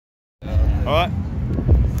All right.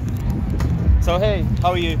 So hey, how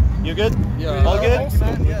are you? You good? Yeah. All good?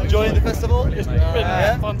 Awesome. Yeah. Enjoying the festival? It's been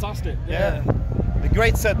fantastic. Yeah. A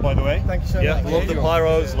great set, by the way. Thank you so Yeah, much. love the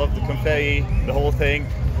pyros, love the confetti, the whole thing.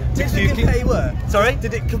 Did the confetti work? Sorry?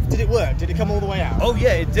 Did it work? Did it come all the way out? Oh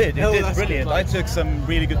yeah, it did. It did that's brilliant. good. I took some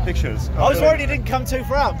really good pictures. I was worried it didn't come too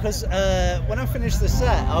far out because when I finished the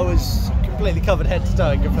set, I was completely covered head to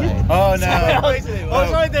toe in confetti. Oh no! I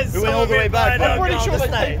was worried there's we went all the way back. I'm pretty sure they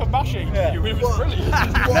stay. paper mashing you. It was brilliant.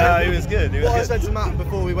 No, it was good. It was What I good. said to Matt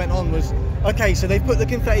before we went on was, okay, so they've put the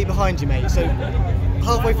confetti behind you, mate. So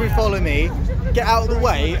halfway through, follow me. Get out of the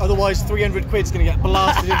way, otherwise 300 quid's going to get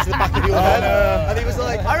blasted into the back of your head. And he was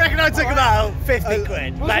like, I reckon I took about 50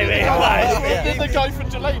 quid, maybe. The guy from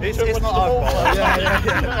delayed It's took not one our to the fault.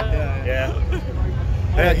 ball.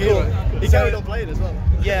 Yeah. cool. He So- carried on playing as well.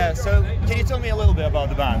 Yeah. So, can you tell me a little bit about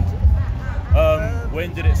the band?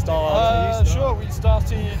 When did it start? Sure, we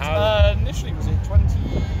started initially, was it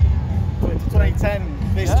 2010.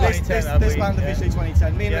 This I band believe, officially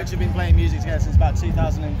 2010. Me and Rich have been playing music together since about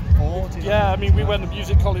 2004. Yeah, I mean, we went to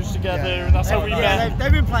music college together, and that's how we met.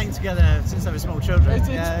 They've been playing together since they were small children. It's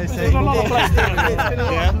been a lot of playing together. It's been a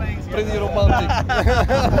lot of playing together. Pretty romantic.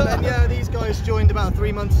 And then these guys joined about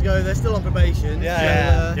 3 months ago. They're still on probation.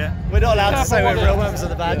 Yeah. We're not allowed to say we're real members of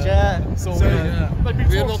the band yet. So, They've been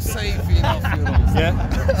we're not forced to- safe enough, you know.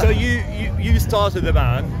 Yeah. So you started the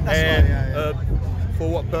band, That's and right, yeah. for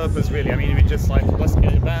what purpose really? I mean, we just like let's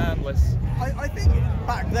get a band, let's. I think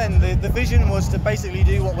back then the vision was to basically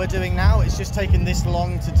do what we're doing now. It's just taken this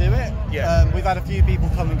long to do it. Yeah. We've had a few people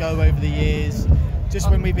come and go over the years. Just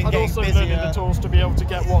when we've been And getting also busier. learning the tools to be able to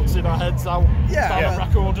get what's in our heads out, down Yeah. a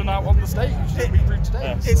record and out on the stage that we do today.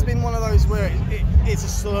 Yeah. It's been one of those where it's a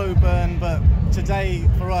slow burn, but today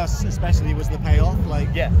for us especially was the payoff.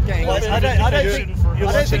 Like getting. Well, I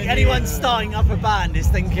don't think anyone starting up a band is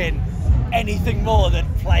thinking anything more than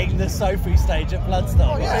playing the Sophie stage at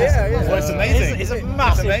Bloodstock. Yeah. Well, it's amazing. It's a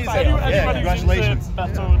massive amazing. fail. Yeah, congratulations.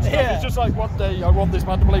 Metal and stuff. Yeah. It's just like one day I want this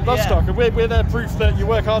band to play Bloodstock, and we're there proof that you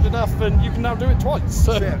work hard enough and you can now do it twice.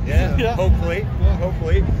 So, Yeah. Hopefully.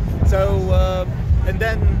 So and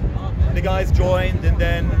then the guys joined, and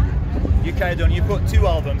then you carried on. You put 2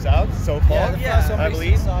 albums out so far, Yeah, the first one, I Beast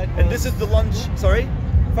believe. Inside, And was- this is the launch. Sorry.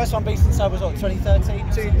 First one, Beast Inside, was what, 2013?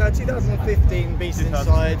 2015 Beast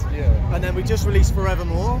Inside, and then we just released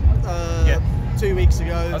Forevermore 2 weeks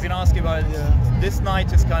ago. I was going to ask you about this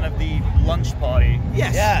night is kind of the lunch party.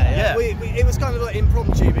 Yes. Yeah. It was kind of like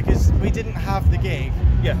impromptu because we didn't have the gig.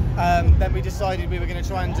 Yeah. Then we decided we were going to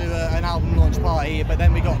try and do an album launch party, but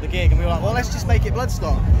then we got the gig and we were like, well, let's just make it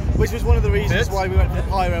Bloodstock, which was one of the reasons why we went for the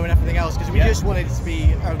pyro and everything else, because we just wanted it to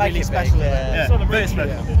be a Make really it special big, event. Yeah. Very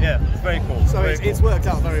special. Yeah. It's very cool. So Very it's cool. worked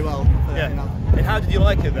out very well. Yeah. You know. And how did you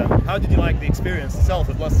like it then? How did you like the experience itself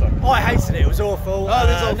at Bloodstock? Oh, I hated it. It was awful. Oh, it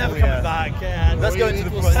was awful, Never yeah. coming back. Yeah. Let's go into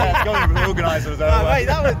the organisers. No, mate,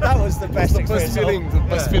 that was the best The best experience. feeling, the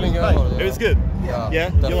best feeling ever. It was good. Yeah.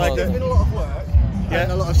 You liked It's it? been a lot of work and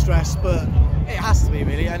a lot of stress, but it has to be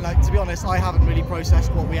really. And like, to be honest, I haven't really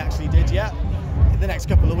processed what we actually did yet. In the next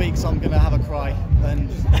couple of weeks, I'm gonna have a cry and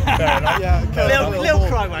Fair enough. yeah, Little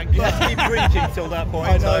cry wank. You have to keep drinking till that point.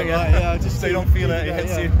 I know, so, right? Yeah, just so you don't feel it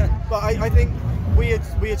hits you. But I think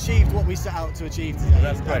we achieved what we set out to achieve today.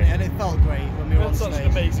 That's great. and it felt great when we We were on had such stage.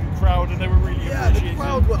 an amazing crowd, and they were really Yeah, the appreciative.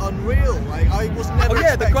 crowd were unreal. Like I was never. Oh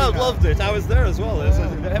yeah, the expecting crowd that. loved it. I was there as well.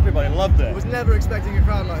 Everybody loved I it. was never expecting a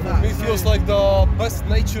crowd like that. It feels like the best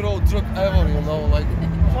natural drug ever, you know, like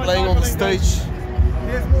playing on the stage.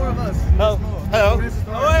 There's more of us. Oh, hello.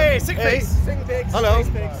 Oh, hey, sick Hey. face. Sing pigs. Hello. Face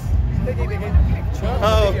pigs. Piggy.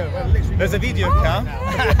 Oh, Literally. there's a video cam,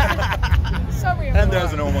 Sorry. and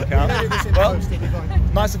there's a normal cam. Well,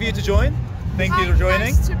 nice of you to join. Thank you for joining.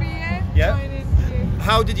 Nice to be here. Yeah. Joining you.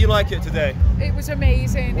 How did you like it today? It was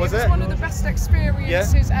amazing. Was it was it? one of the best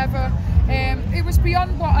experiences ever. It was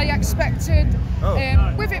beyond what I expected. Oh.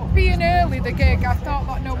 With it being early, the gig, I thought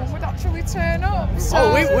that no one would actually turn up. So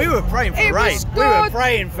Oh, we were praying for It rain. was We were good.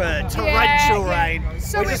 praying for torrential Yeah. rain.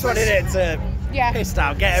 So we it just was- wanted it to yeah. piss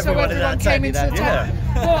down, get So everyone in that came tent. into the tent.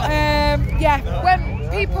 But when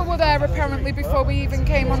people were there apparently before we even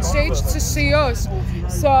came on stage to see us.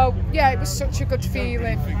 So yeah, it was such a good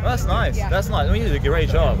feeling. That's nice. Yeah. That's nice. I mean, you did a great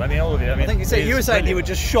job. I mean, all of you. I mean, I think you were it's saying you were brilliant.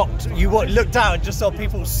 just shocked. You looked out and just saw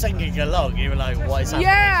people singing along. You were like, what is happening?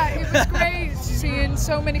 Yeah, it was great seeing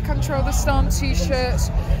so many Control the Storm t-shirts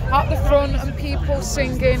at the front and people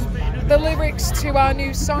singing the lyrics to our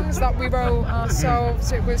new songs that we wrote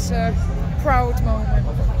ourselves. It was a proud moment.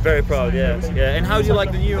 Very proud. Yeah. And how do you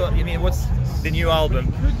like the new? I mean, what's the new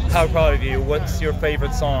album? How proud of you? What's your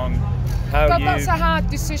favorite song? How God, you? that's a hard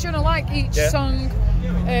decision. I like each Yeah. song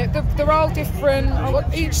They're all different.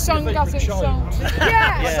 Each song has its own.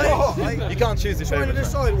 Yeah. You can't choose your Trying to favourite.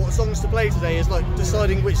 decide what songs to play today is like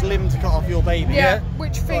deciding which limb to cut off your baby. Yeah.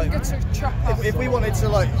 Which finger to chop off. If we wanted to,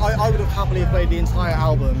 like, I would have happily played the entire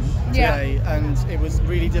album today, and it was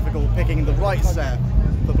really difficult picking the right set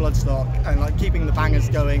for Bloodstock and like keeping the bangers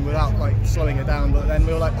going without like slowing it down. But then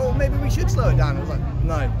we were like, oh, maybe we should slow it down. I was like,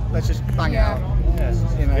 no, let's just bang it out.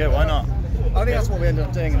 You know? Yeah, why not? I think that's what we ended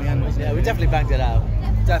up doing in the end. Wasn't Yeah, it? we definitely banged it out.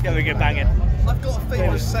 Definitely good banging. I've got a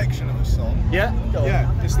favourite section of the song. Yeah?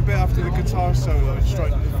 Yeah, it's the bit after the guitar solo in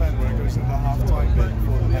Strike and Defend where it goes into the half-time bit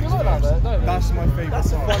before the next verse. That's my favourite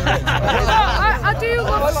part. I do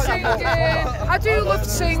love singing. I do love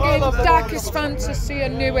singing Darkest Fantasy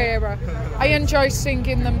and New Era. I enjoy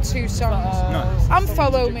singing them two songs. Nice. And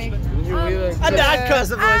Follow Me. And Curse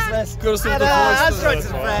the Voiceless. Curse of the And Voiceless. Straight to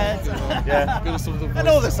the Fence. Yeah. Curse of the And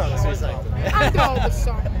all the songs we sang. And all the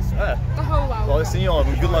songs. Yeah. The whole album. Well, it's in your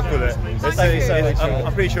album. Good luck with it.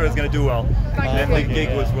 I'm pretty sure it's going to do well. And the gig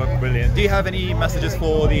was brilliant. Do you have any messages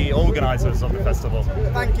for the organisers of the festival?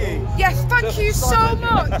 Thank you. Yes, thank you so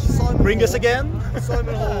much. Bring us again.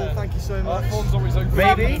 Simon Hall, thank you so much. Phone's always open.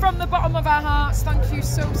 Maybe. From the bottom of our hearts, thank you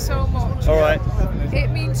so much. All right.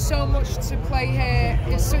 It means so much to play here.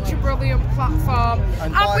 It's such a brilliant platform.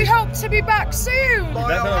 And we hope to be back soon.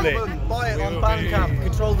 Buy our Definitely. album, buy it on Bandcamp,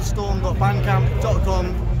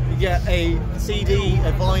 controlthestorm.bandcamp.com. You get a CD,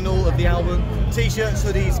 a vinyl of the album, t-shirts,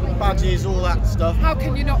 hoodies, badges, all that stuff. How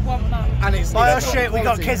can you not want that? And it's Buy our top shit, we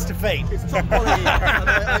got quality. kids to feed. It's top quality, and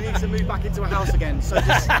I need to move back into a house again. So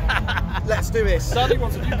just let's do this. Daddy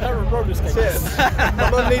wants a new pair of roller skates. That's it. My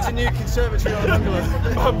mum needs a new conservatory on a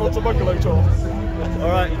bungalow. Mum wants a bungalow tour. All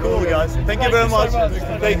right. Cool, guys. Thank you very much.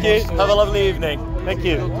 Thank you. Have a lovely evening. Thank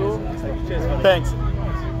you. Thanks.